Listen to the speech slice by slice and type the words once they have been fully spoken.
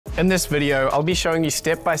In this video, I'll be showing you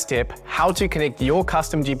step by step how to connect your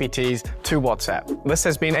custom GPTs to WhatsApp. This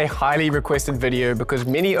has been a highly requested video because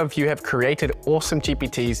many of you have created awesome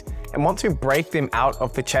GPTs and want to break them out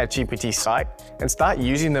of the ChatGPT site and start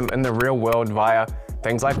using them in the real world via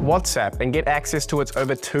things like WhatsApp and get access to its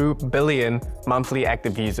over 2 billion monthly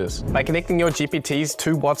active users. By connecting your GPTs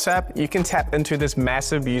to WhatsApp, you can tap into this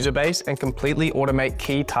massive user base and completely automate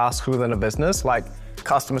key tasks within a business like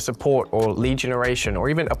customer support or lead generation or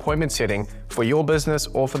even appointment setting for your business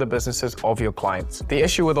or for the businesses of your clients. The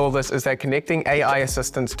issue with all this is that connecting AI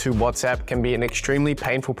assistants to WhatsApp can be an extremely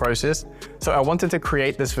painful process. So I wanted to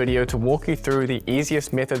create this video to walk you through the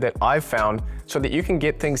easiest method that I've found so that you can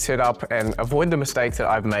get things set up and avoid the mistakes that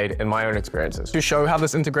I've made in my own experiences. To show how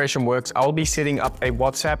this integration works, I'll be setting up a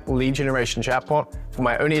WhatsApp lead generation chatbot for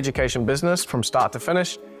my own education business from start to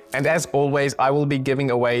finish. And as always, I will be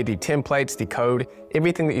giving away the templates, the code,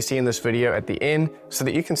 everything that you see in this video at the end so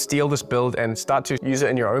that you can steal this build and start to use it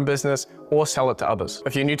in your own business or sell it to others.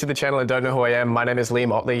 If you're new to the channel and don't know who I am, my name is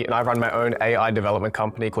Ottley and I run my own AI development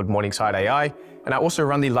company called ManyChat AI. And I also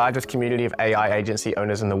run the largest community of AI agency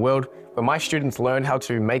owners in the world, where my students learn how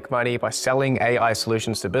to make money by selling AI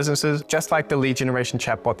solutions to businesses, just like the lead generation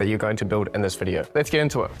chatbot that you're going to build in this video. Let's get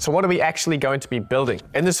into it. So what are we actually going to be building?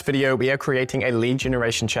 In this video, we are creating a lead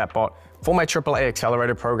generation chatbot for my AAA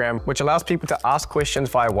Accelerator program, which allows people to ask questions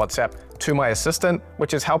via WhatsApp to my assistant,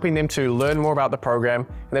 which is helping them to learn more about the program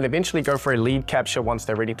and then eventually go for a lead capture once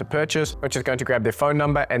they're ready to purchase, which is going to grab their phone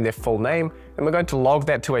number and their full name. And we're going to log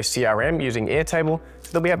that to a CRM using Airtable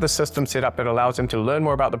so that we have the system set up that allows them to learn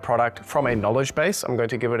more about the product from a knowledge base. I'm going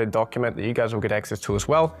to give it a document that you guys will get access to as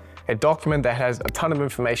well. A document that has a ton of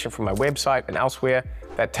information from my website and elsewhere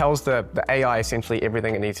that tells the AI essentially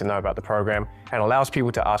everything it needs to know about the program and allows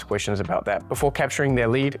people to ask questions about that before capturing their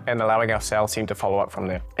lead and allowing our sales team to follow up from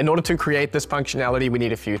there. In order to create this functionality, we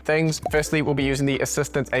need a few things. Firstly, we'll be using the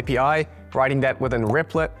Assistants API, writing that within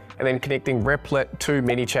Replit, and then connecting Replit to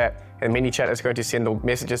ManyChat, and ManyChat is going to send the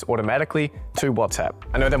messages automatically to WhatsApp.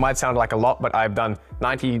 I know that might sound like a lot, but I've done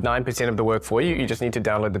 99% of the work for you. You just need to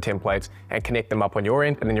download the templates and connect them up on your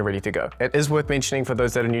end, and then you're ready to go. It is worth mentioning for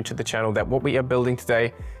those that are new to the channel that what we are building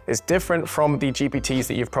today is different from the GPTs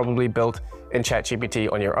that you've probably built in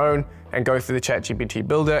ChatGPT on your own and go through the ChatGPT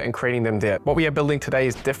builder and creating them there. What we are building today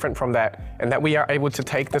is different from that, and that we are able to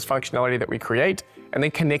take this functionality that we create and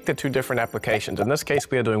then connect it to different applications. In this case,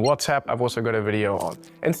 we are doing WhatsApp. I've also got a video on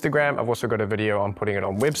Instagram. I've also got a video on putting it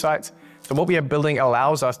on websites. So what we are building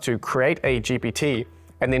allows us to create a GPT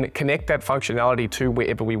and then connect that functionality to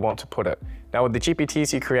wherever we want to put it. Now with the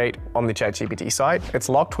GPTs you create on the ChatGPT site, it's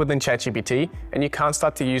locked within ChatGPT and you can't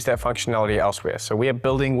start to use that functionality elsewhere. So we are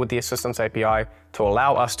building with the Assistants API to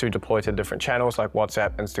allow us to deploy to different channels like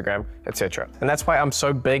WhatsApp, Instagram, etc. And that's why I'm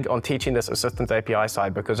so big on teaching this Assistants API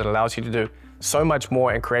side, because it allows you to do so much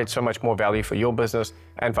more and create so much more value for your business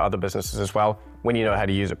and for other businesses as well when you know how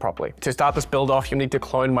to use it properly. To start this build off, you'll need to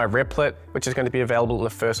clone my Replit, which is going to be available in the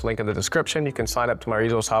first link in the description. You can sign up to my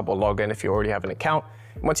resource hub or log in if you already have an account.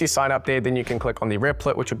 Once you sign up there, then you can click on the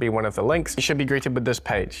Replit, which would be one of the links. You should be greeted with this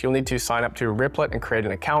page. You'll need to sign up to Replit and create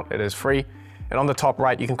an account. It is free. And on the top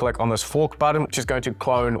right, you can click on this fork button, which is going to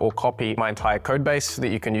clone or copy my entire code base so that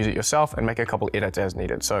you can use it yourself and make a couple edits as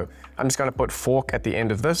needed. So I'm just going to put fork at the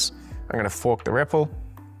end of this. I'm going to fork the REPL.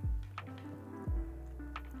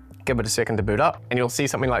 Give it a second to boot up, and you'll see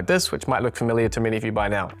something like this, which might look familiar to many of you by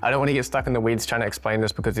now. I don't want to get stuck in the weeds trying to explain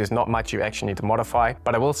this because there's not much you actually need to modify,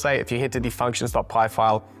 but I will say if you head to the functions.py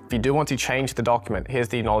file, if you do want to change the document, here's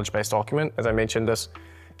the knowledge base document. As I mentioned, this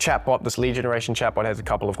chatbot, this lead generation chatbot has a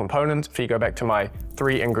couple of components. If you go back to my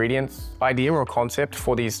 3 ingredients idea or concept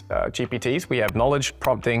for these GPTs, we have knowledge,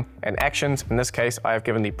 prompting, and actions. In this case, I have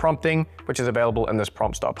given the prompting, which is available in this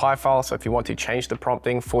prompts.py file. So if you want to change the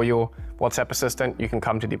prompting for your WhatsApp assistant, you can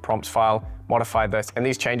come to the prompts file, modify this, and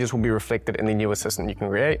these changes will be reflected in the new assistant you can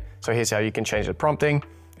create. So here's how you can change the prompting.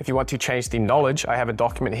 If you want to change the knowledge, I have a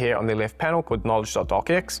document here on the left panel called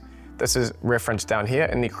knowledge.docx. This is referenced down here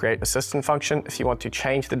in the create assistant function. If you want to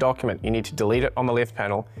change the document, you need to delete it on the left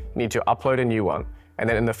panel. You need to upload a new one. And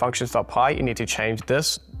then in the functions.py, you need to change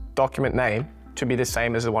this document name to be the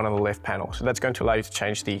same as the one on the left panel. So that's going to allow you to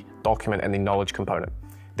change the document and the knowledge component.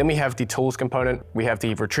 Then we have the tools component. We have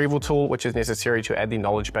the retrieval tool, which is necessary to add the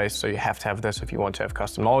knowledge base. So you have to have this if you want to have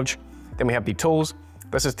custom knowledge. Then we have the tools.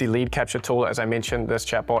 This is the lead capture tool. As I mentioned, this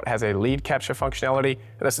chatbot has a lead capture functionality.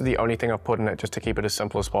 And this is the only thing I've put in it just to keep it as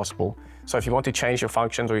simple as possible. So if you want to change your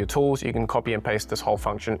functions or your tools, you can copy and paste this whole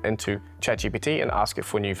function into ChatGPT and ask it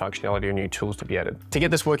for new functionality or new tools to be added. To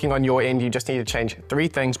get this working on your end, you just need to change 3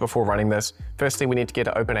 things before running this. Firstly, we need to get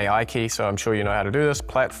an OpenAI key. So I'm sure you know how to do this.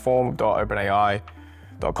 Platform.openai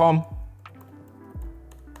openai.com.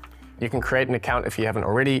 You can create an account if you haven't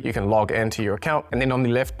already. You can log into your account, and then on the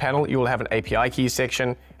left panel, you will have an API keys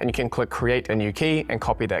section, and you can click create a new key and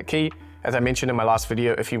copy that key. As I mentioned in my last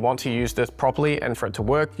video, if you want to use this properly and for it to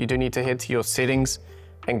work, you do need to head to your settings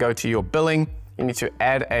and go to your billing. You need to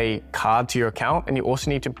add a card to your account, and you also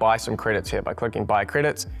need to buy some credits here. By clicking buy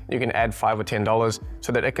credits, you can add $5 or $10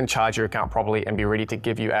 so that it can charge your account properly and be ready to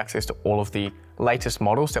give you access to all of the latest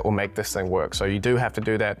models that will make this thing work. So you do have to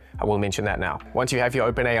do that. I will mention that now. Once you have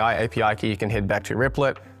your OpenAI API key, you can head back to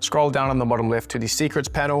Replit, scroll down on the bottom left to the secrets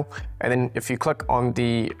panel, and then if you click on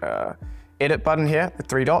the edit button here, the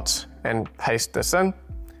 3 dots, and paste this in,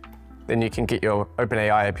 then you can get your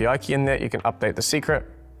OpenAI API key in there. You can update the secret.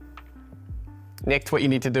 Next, what you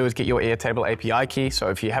need to do is get your Airtable API key. So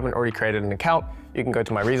if you haven't already created an account, you can go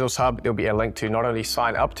to my resource hub. There'll be a link to not only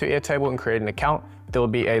sign up to Airtable and create an account, but there will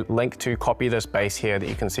be a link to copy this base here that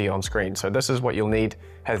you can see on screen. So this is what you'll need.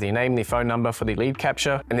 Has the name, the phone number for the lead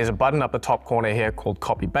capture, and there's a button up the top corner here called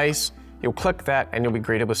copy base. You'll click that and you'll be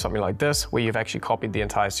greeted with something like this, where you've actually copied the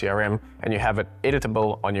entire CRM and you have it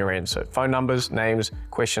editable on your end. So phone numbers, names,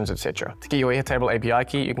 questions, etc. To get your Airtable API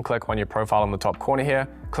key, you can click on your profile on the top corner here,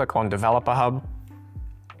 click on Developer Hub,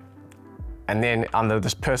 and then under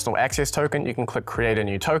this personal access token, you can click create a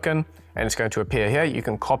new token, and it's going to appear here. You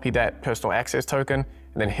can copy that personal access token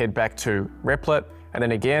and then head back to Replit. And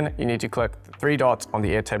then again, you need to click the 3 dots on the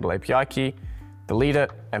Airtable API key, delete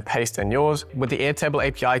it and paste in yours. With the Airtable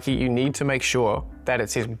API key, you need to make sure that it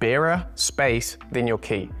says bearer space, then your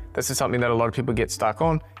key. This is something that a lot of people get stuck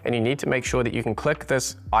on, and you need to make sure that you can click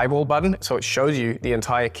this eyeball button so it shows you the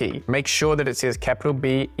entire key. Make sure that it says capital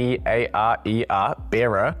B-E-A-R-E-R,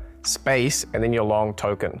 bearer, space, and then your long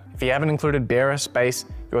token. If you haven't included bearer, space,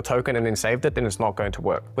 your token, and then saved it, then it's not going to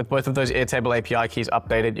work. With both of those Airtable API keys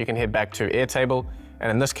updated, you can head back to Airtable.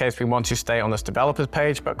 And in this case, we want to stay on this developers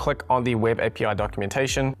page, but click on the web API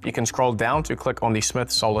documentation. You can scroll down to click on the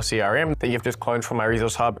Smith Solar CRM that you've just cloned from my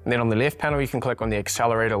resource hub. And then on the left panel, you can click on the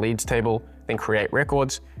accelerator leads table, then create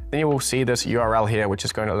records. Then you will see this URL here, which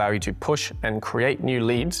is going to allow you to push and create new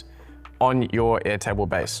leads on your Airtable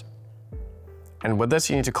base. And with this,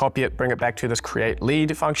 you need to copy it, bring it back to this create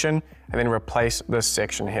lead function, and then replace this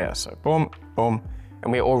section here. So boom, boom,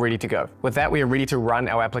 and we're all ready to go. With that, we are ready to run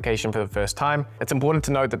our application for the first time. It's important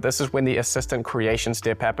to note that this is when the assistant creation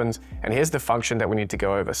step happens, and here's the function that we need to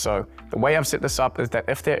go over. So the way I've set this up is that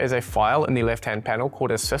if there is a file in the left-hand panel called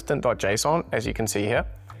assistant.json, as you can see here,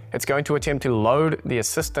 it's going to attempt to load the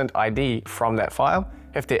assistant ID from that file.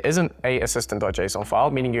 If there isn't a assistant.json file,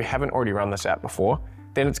 meaning you haven't already run this app before,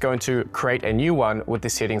 then it's going to create a new one with the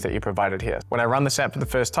settings that you provided here. When I run this app for the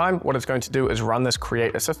first time, what it's going to do is run this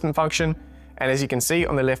create assistant function. And as you can see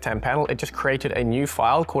on the left-hand panel, it just created a new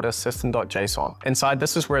file called assistant.json. Inside,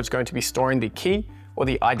 this is where it's going to be storing the key or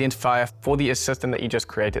the identifier for the assistant that you just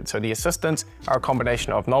created. So the assistants are a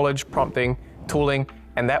combination of knowledge, prompting, tooling,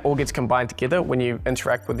 and that all gets combined together when you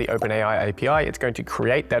interact with the OpenAI API. It's going to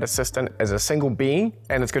create that assistant as a single being,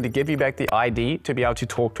 and it's going to give you back the ID to be able to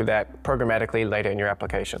talk to that programmatically later in your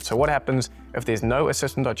application. So what happens if there's no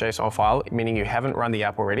assistant.json file, meaning you haven't run the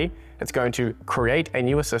app already? It's going to create a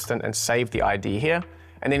new assistant and save the ID here.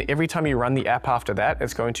 And then every time you run the app after that,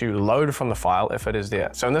 it's going to load from the file if it is there.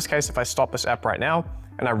 So in this case, if I stop this app right now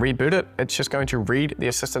and I reboot it, it's just going to read the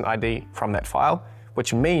assistant ID from that file,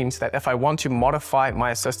 which means that if I want to modify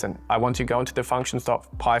my assistant, I want to go into the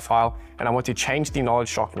functions.py file and I want to change the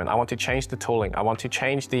knowledge document, I want to change the tooling, I want to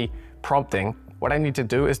change the prompting, what I need to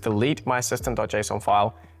do is delete my assistant.json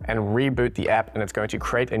file and reboot the app, and it's going to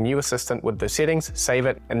create a new assistant with the settings, save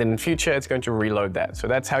it, and then in future, it's going to reload that. So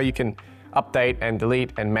that's how you can update and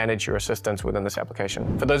delete and manage your assistants within this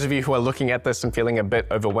application. For those of you who are looking at this and feeling a bit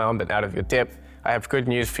overwhelmed and out of your depth, I have good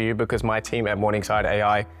news for you because my team at ManyChat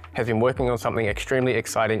AI has been working on something extremely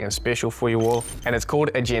exciting and special for you all, and it's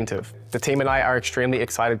called Agentive. The team and I are extremely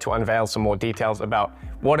excited to unveil some more details about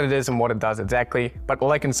what it is and what it does exactly, but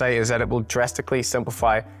all I can say is that it will drastically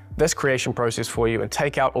simplify this creation process for you and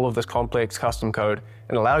take out all of this complex custom code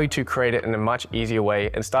and allow you to create it in a much easier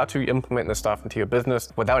way and start to implement this stuff into your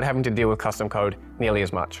business without having to deal with custom code nearly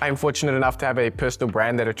as much. I am fortunate enough to have a personal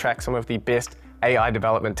brand that attracts some of the best AI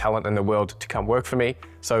development talent in the world to come work for me.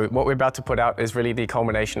 So what we're about to put out is really the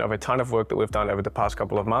culmination of a ton of work that we've done over the past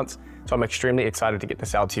couple of months. So I'm extremely excited to get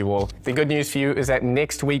this out to you all. The good news for you is that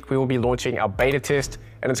next week we will be launching our beta test,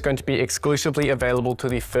 and it's going to be exclusively available to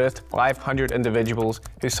the first 500 individuals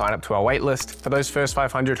who sign up to our waitlist. For those first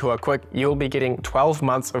 500 who are quick, you'll be getting 12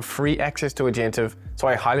 months of free access to Agentive. So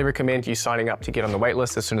I highly recommend you signing up to get on the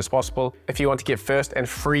waitlist as soon as possible. If you want to get first and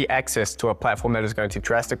free access to a platform that is going to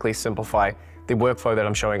drastically simplify the workflow that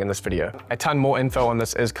I'm showing in this video. A ton more info on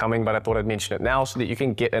this is coming, but I thought I'd mention it now so that you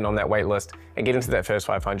can get in on that wait list and get into that first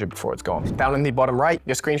 500 before it's gone. Down in the bottom right,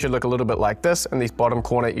 your screen should look a little bit like this. In the bottom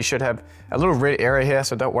corner, you should have a little red area here,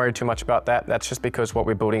 so don't worry too much about that. That's just because what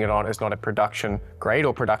we're building it on is not a production grade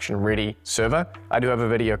or production ready server. I do have a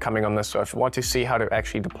video coming on this, so if you want to see how to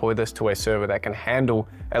actually deploy this to a server that can handle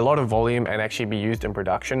a lot of volume and actually be used in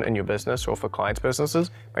production in your business or for clients' businesses,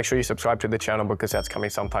 make sure you subscribe to the channel because that's coming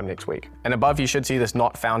sometime next week. And above, you should see this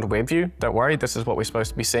not found web view. Don't worry, this is what we're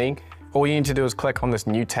supposed to be seeing. All you need to do is click on this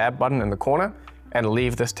new tab button in the corner and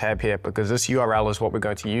leave this tab here because this URL is what we're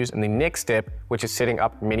going to use in the next step, which is setting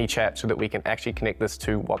up ManyChat so that we can actually connect this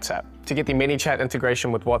to WhatsApp. To get the ManyChat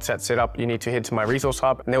integration with WhatsApp set up, you need to head to my resource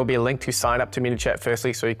hub, and there will be a link to sign up to ManyChat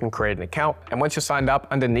firstly so you can create an account. And once you're signed up,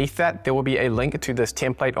 underneath that, there will be a link to this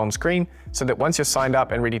template on screen so that once you're signed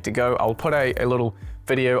up and ready to go, I'll put a little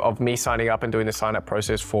video of me signing up and doing the sign up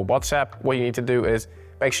process for WhatsApp. What you need to do is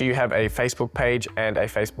make sure you have a Facebook page and a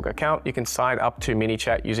Facebook account. You can sign up to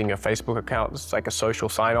ManyChat using your Facebook account. It's like a social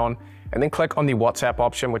sign-on. And then click on the WhatsApp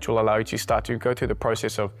option, which will allow you to start to go through the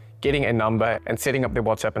process of getting a number and setting up the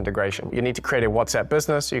WhatsApp integration. You need to create a WhatsApp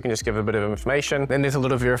business. So you can just give a bit of information. Then there's a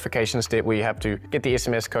little verification step where you have to get the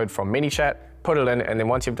SMS code from ManyChat, put it in, and then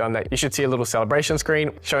once you've done that, you should see a little celebration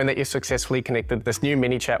screen showing that you've successfully connected this new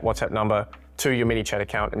ManyChat WhatsApp number to your ManyChat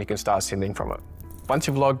account, and you can start sending from it. Once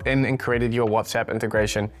you've logged in and created your WhatsApp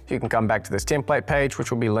integration, you can come back to this template page,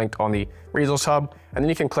 which will be linked on the resource hub, and then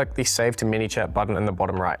you can click the Save to ManyChat button in the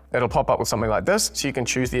bottom right. It'll pop up with something like this, so you can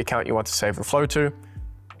choose the account you want to save the flow to.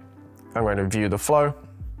 I'm going to view the flow,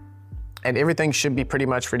 and everything should be pretty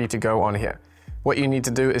much ready to go on here. What you need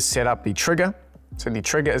to do is set up the trigger. So the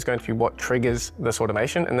trigger is going to be what triggers this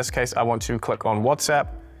automation. In this case, I want to click on WhatsApp,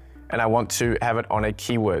 and I want to have it on a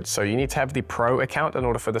keyword. So you need to have the Pro account in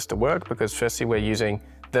order for this to work, because firstly, we're using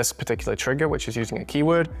this particular trigger, which is using a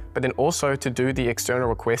keyword, but then also to do the external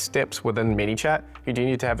request steps within ManyChat, you do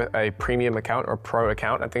need to have a premium account or Pro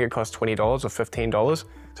account. I think it costs $20 or $15.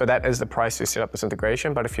 So that is the price to set up this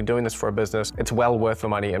integration. But if you're doing this for a business, it's well worth the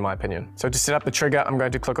money in my opinion. So to set up the trigger, I'm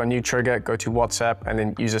going to click on new trigger, go to WhatsApp, and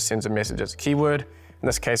then user sends a message as a keyword. In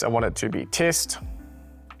this case, I want it to be test.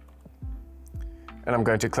 And I'm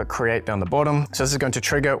going to click create down the bottom. So this is going to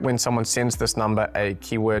trigger when someone sends this number a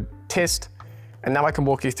keyword test. And now I can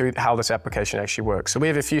walk you through how this application actually works. So we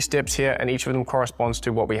have a few steps here, and each of them corresponds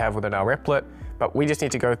to what we have within our replit, but we just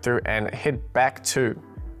need to go through and head back to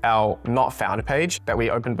our not found page that we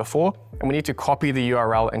opened before. And we need to copy the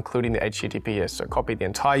URL, including the HTTPS. So copy the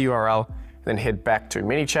entire URL, and then head back to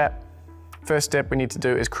ManyChat. First step we need to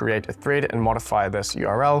do is create a thread and modify this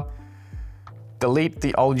URL. Delete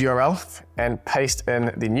the old URL and paste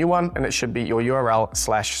in the new one, and it should be your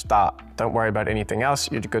URL/start. Don't worry about anything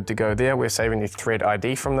else, you're good to go there. We're saving the thread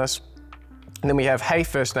ID from this. And then we have, hey,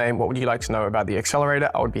 first name, what would you like to know about the accelerator?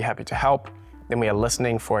 I would be happy to help. Then we are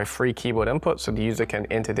listening for a free keyboard input so the user can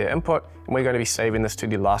enter their input, and we're going to be saving this to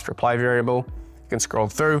the last reply variable. You can scroll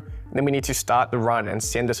through, and then we need to start the run and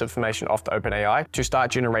send this information off to OpenAI to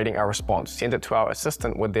start generating our response. Send it to our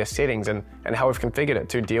assistant with their settings and how we've configured it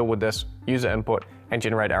to deal with this user input and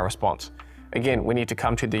generate our response. Again, we need to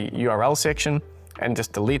come to the URL section and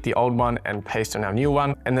just delete the old one and paste in our new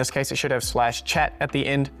one. In this case, it should have /chat at the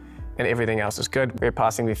end, and everything else is good. We're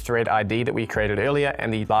passing the thread ID that we created earlier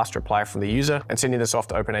and the last reply from the user and sending this off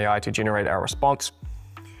to OpenAI to generate our response.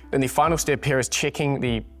 Then the final step here is checking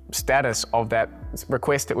the status of that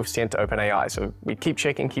request that we've sent to OpenAI. So we keep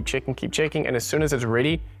checking, and as soon as it's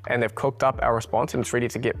ready and they've cooked up our response and it's ready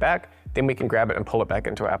to get back, then we can grab it and pull it back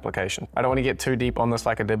into our application. I don't want to get too deep on this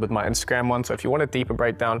like I did with my Instagram one. So if you want a deeper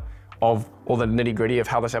breakdown of all the nitty-gritty of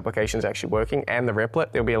how this application is actually working and the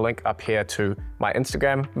replit, there'll be a link up here to my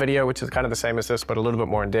Instagram video, which is kind of the same as this, but a little bit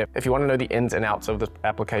more in depth. If you want to know the ins and outs of this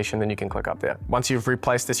application, then you can click up there. Once you've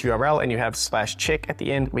replaced this URL and you have /check at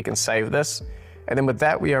the end, we can save this. And then with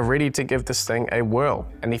that, we are ready to give this thing a whirl.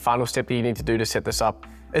 And the final step that you need to do to set this up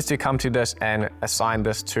is to come to this and assign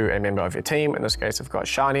this to a member of your team. In this case, I've got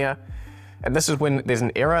Shania. And this is when there's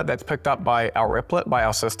an error that's picked up by our replit, by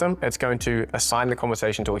our system. It's going to assign the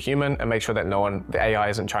conversation to a human and make sure that the AI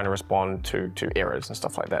isn't trying to respond to errors and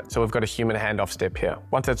stuff like that. So we've got a human handoff step here.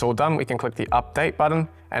 Once that's all done, we can click the update button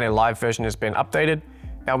and a live version has been updated.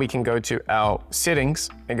 Now we can go to our settings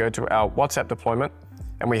and go to our WhatsApp deployment.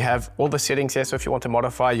 And we have all the settings here. So if you want to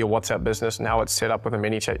modify your WhatsApp business and how it's set up with a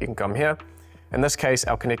ManyChat, you can come here. In this case,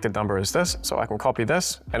 our connected number is this. So I can copy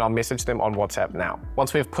this and I'll message them on WhatsApp now.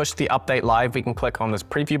 Once we've pushed the update live, we can click on this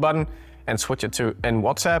preview button and switch it to in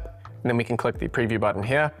WhatsApp. And then we can click the preview button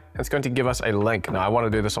here. And it's going to give us a link. Now I want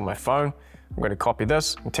to do this on my phone. I'm going to copy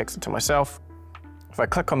this and text it to myself. If I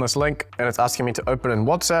click on this link and it's asking me to open in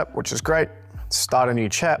WhatsApp, which is great, start a new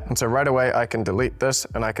chat. And so right away I can delete this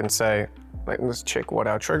and I can say, let's check what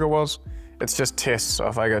our trigger was. It's just test. So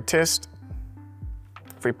if I go test,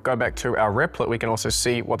 if we go back to our Replit, we can also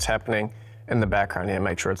see what's happening in the background here,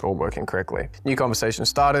 make sure it's all working correctly. New conversation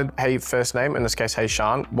started. Hey, first name, in this case, hey,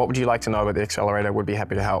 Sean, what would you like to know about the accelerator? Would be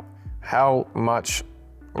happy to help. How much,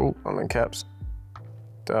 I'm in caps,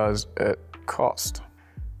 does it cost?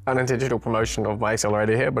 Unintentional promotion of my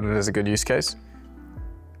accelerator here, but it is a good use case.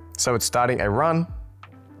 So it's starting a run,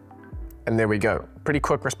 and there we go. Pretty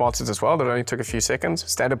quick responses as well. That only took a few seconds.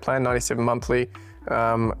 Standard plan, 97 monthly.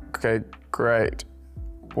 Okay, great.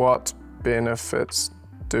 What benefits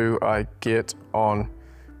do I get on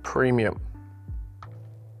premium?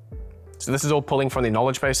 So this is all pulling from the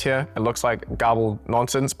knowledge base here. It looks like garbled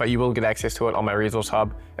nonsense, but you will get access to it on my resource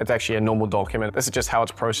hub. It's actually a normal document. This is just how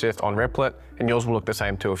it's processed on Replit, and yours will look the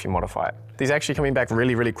same too if you modify it. These are actually coming back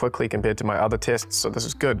really, really quickly compared to my other tests, so this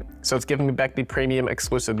is good. So it's giving me back the premium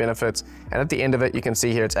exclusive benefits, and at the end of it, you can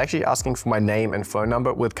see here, it's actually asking for my name and phone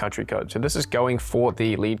number with country code. So this is going for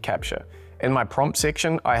the lead capture. In my prompt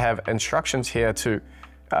section, I have instructions here to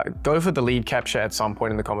go for the lead capture at some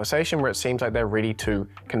point in the conversation where it seems like they're ready to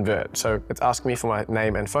convert. So it's asking me for my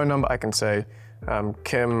name and phone number. I can say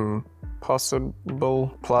Kim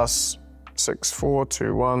Possible plus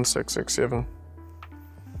 6421667.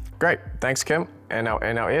 Great, thanks Kim. And now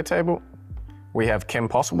in our Airtable, we have Kim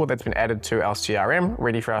Possible that's been added to our CRM,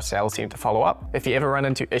 ready for our sales team to follow up. If you ever run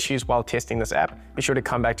into issues while testing this app, be sure to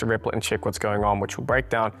come back to Replit and check what's going on, which will break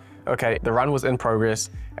down, okay, the run was in progress,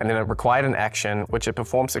 and then it required an action, which it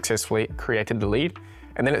performed successfully, created the lead,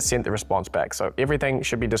 and then it sent the response back. So everything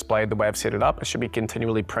should be displayed the way I've set it up. It should be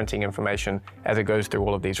continually printing information as it goes through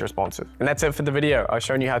all of these responses. And that's it for the video. I've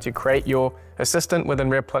shown you how to create your assistant within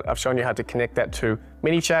Replit. I've shown you how to connect that to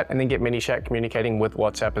ManyChat and then get ManyChat communicating with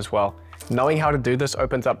WhatsApp as well. Knowing how to do this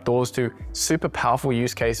opens up doors to super powerful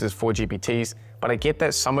use cases for GPTs, but I get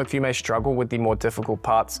that some of you may struggle with the more difficult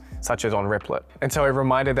parts, such as on Replit. And so a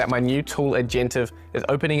reminder that my new tool, Agentive, is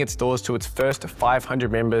opening its doors to its first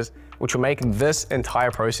 500 members, which will make this entire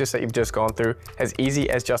process that you've just gone through as easy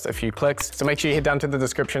as just a few clicks. So make sure you head down to the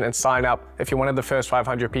description and sign up. If you're one of the first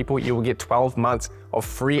 500 people, you will get 12 months of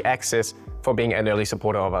free access for being an early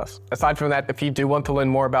supporter of us. Aside from that, if you do want to learn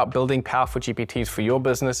more about building powerful GPTs for your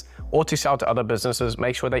business or to sell to other businesses,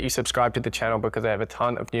 make sure that you subscribe to the channel because I have a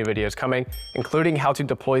ton of new videos coming, including how to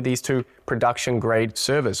deploy these to production grade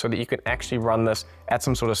servers so that you can actually run this at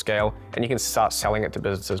some sort of scale and you can start selling it to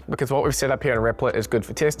businesses. Because what we've set up here in Replit is good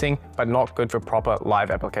for testing, but not good for proper live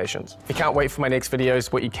applications. If you can't wait for my next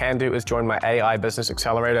videos, what you can do is join my AI Business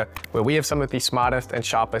Accelerator, where we have some of the smartest and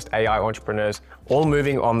sharpest AI entrepreneurs all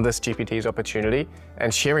moving on this GPT's opportunity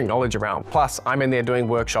and sharing knowledge around. Plus, I'm in there doing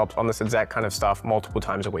workshops on this exact kind of stuff multiple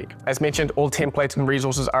times a week. As mentioned, all templates and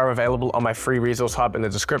resources are available on my free resource hub in the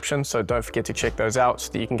description, so don't forget to check those out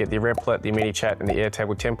so that you can get the Replit, the ManyChat, and the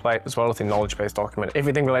Airtable template, as well as the knowledge base document.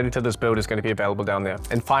 Everything related to this build is going to be available down there.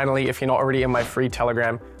 And finally, if you're not already in my free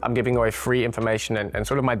Telegram, I'm giving away free information and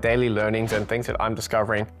sort of my daily learnings and things that I'm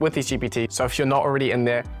discovering with these GPTs. So if you're not already in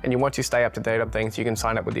there and you want to stay up to date on things, you can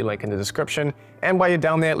sign up with the link in the description. And while you're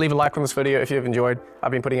down there, leave a like on this video if you've enjoyed. I've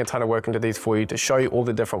been putting a ton of work into these for you to show you all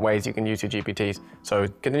the different ways you can use your GPTs. So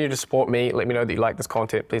continue to support me. Let me know that you like this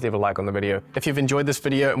content. Please leave a like on the video. If you've enjoyed this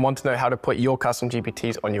video and want to know how to put your custom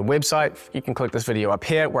GPTs on your website, you can click this video up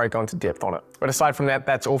here where I go into depth on it. But aside from that,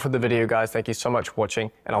 that's all for the video, guys. Thank you so much for watching,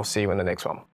 and I'll see you in the next one.